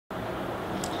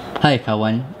Hi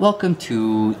kawan, welcome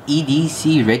to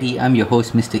EDC Ready. I'm your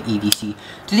host Mr. EDC.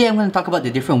 Today I'm going to talk about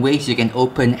the different ways you can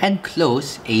open and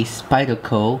close a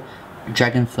Spyderco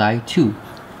Dragonfly 2.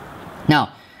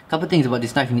 Now, a couple things about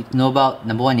this knife you need to know about.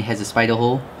 Number one, it has a spider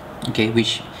hole, okay,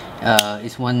 which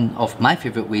is one of my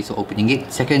favorite ways of opening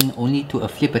it. Second, only to a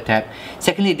flipper tab.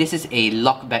 Secondly, this is a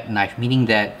lockback knife, meaning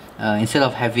that instead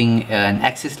of having an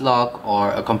axis lock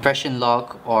or a compression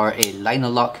lock or a liner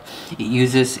lock, it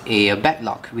uses a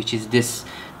backlock, which is this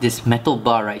metal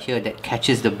bar right here that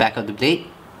catches the back of the blade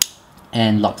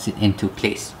and locks it into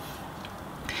place.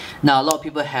 Now, a lot of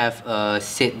people have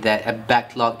said that a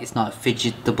backlock is not a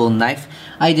fidgetable knife.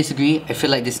 I disagree. I feel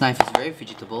like this knife is very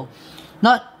fidgetable.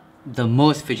 Not the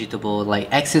most fidgetable. Like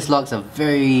axis locks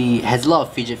has a lot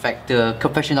of fidget factor.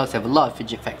 Compression locks have a lot of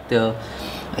fidget factor.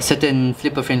 Certain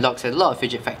flipper frame locks have a lot of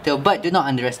fidget factor, but do not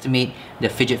underestimate the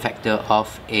fidget factor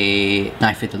of a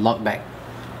knife with a lockback.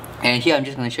 And here I'm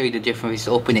just going to show you the different ways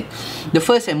to open it. The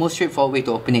first and most straightforward way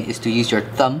to open it is to use your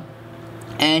thumb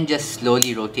and just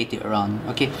slowly rotate it around.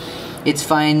 Okay, it's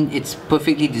fine, it's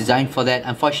perfectly designed for that.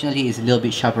 Unfortunately, it's a little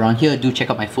bit sharp around here. Do check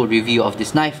out my full review of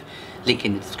this knife, link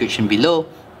in the description below,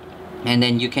 and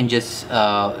then you can just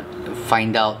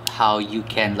find out how you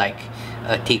can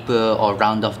taper or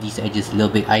round off these edges a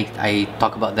little bit. I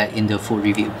talk about that in the full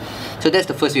review. So that's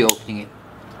the first way of opening it.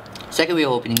 Second way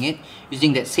of opening it,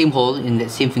 using that same hole in that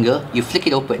same finger, you flick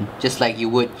it open just like you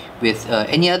would with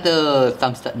any other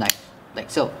thumb stud knife,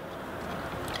 like so.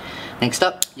 Next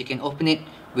up, you can open it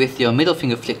with your middle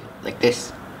finger flick like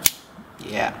this.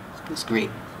 Yeah, that's great.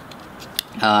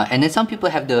 And then some people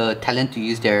have the talent to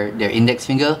use their index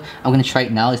finger. I'm going to try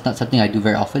it now. It's not something I do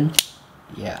very often.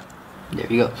 Yeah, there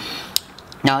we go.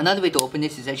 Now, another way to open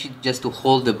this is actually just to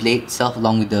hold the blade itself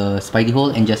along with the spidey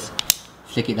hole and just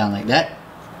flick it down like that.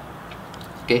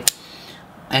 Okay.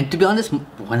 And to be honest,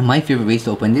 one of my favorite ways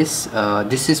to open this,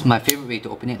 this is my favorite way to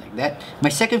open it like that. My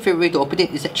second favorite way to open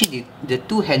it is actually the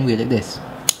two-hand way like this.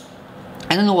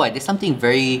 I don't know why, there's something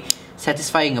very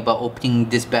satisfying about opening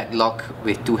this back lock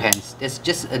with two hands. There's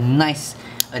just a nice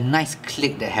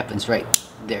click that happens right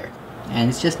there, and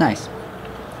it's just nice.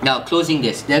 Now, closing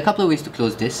this, there are a couple of ways to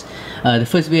close this. The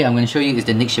first way I'm going to show you is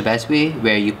the Nick Shabazz way,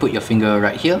 where you put your finger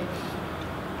right here,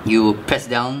 you press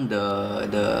down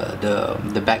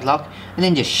the back lock, and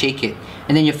then just shake it,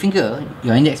 and then your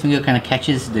index finger kind of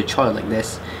catches the choil like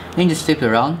this. Then you just flip it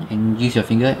around and use your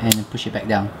finger and then push it back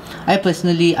down. I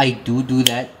personally do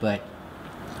that, but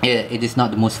yeah, it is not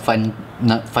the most fun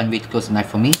way to close the knife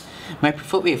for me. My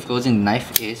preferred way of closing the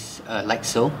knife is like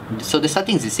so. So the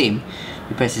starting is the same.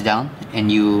 You press it down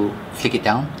and you flick it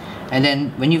down, and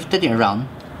then when you turn it around,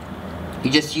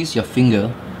 you just use your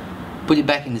finger, put it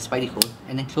back in the spidey hole,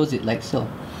 and then close it like so.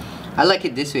 I like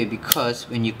it this way because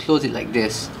when you close it like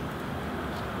this,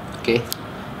 okay,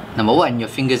 number one, your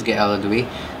fingers get out of the way.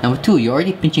 Number two, you're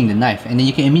already pinching the knife, and then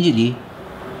you can immediately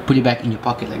put it back in your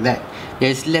pocket like that.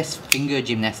 There's less finger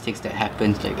gymnastics that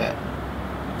happens like that.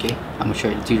 Okay, I'm gonna show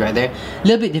it to you right there. A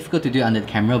little bit difficult to do under the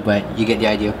camera, but you get the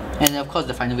idea. And of course,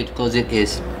 the final way to close it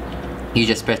is you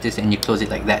just press this and you close it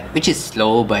like that, which is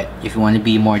slow, but if you want to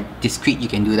be more discreet, you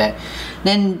can do that.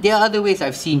 Then there are other ways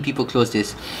I've seen people close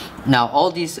this. Now,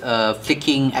 all these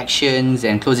flicking actions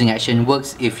and closing action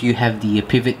works if you have the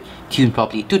pivot tuned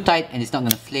properly. Too tight and it's not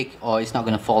gonna flick, or it's not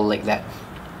gonna fall like that.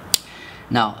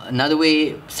 Now, another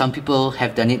way some people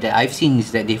have done it that I've seen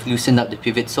is that they've loosened up the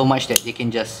pivot so much that they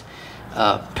can just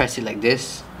press it like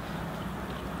this.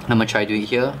 I'm gonna try to do it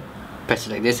here. Press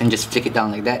it like this and just flick it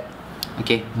down like that.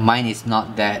 Okay, mine is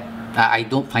not that. I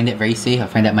don't find that very safe. I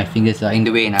find that my fingers are in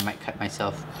the way and I might cut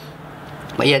myself.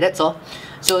 But yeah, that's all.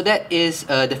 So that is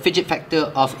the fidget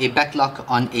factor of a backlock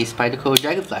on a Spyderco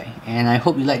Dragonfly. And I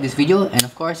hope you like this video. And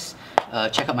of course,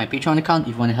 check out my Patreon account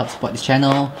if you want to help support this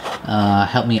channel.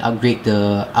 Help me upgrade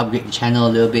the channel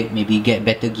a little bit. Maybe get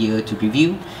better gear to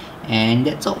review. And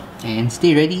that's all. And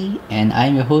stay ready. And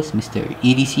I'm your host, Mr.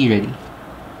 EDC Ready.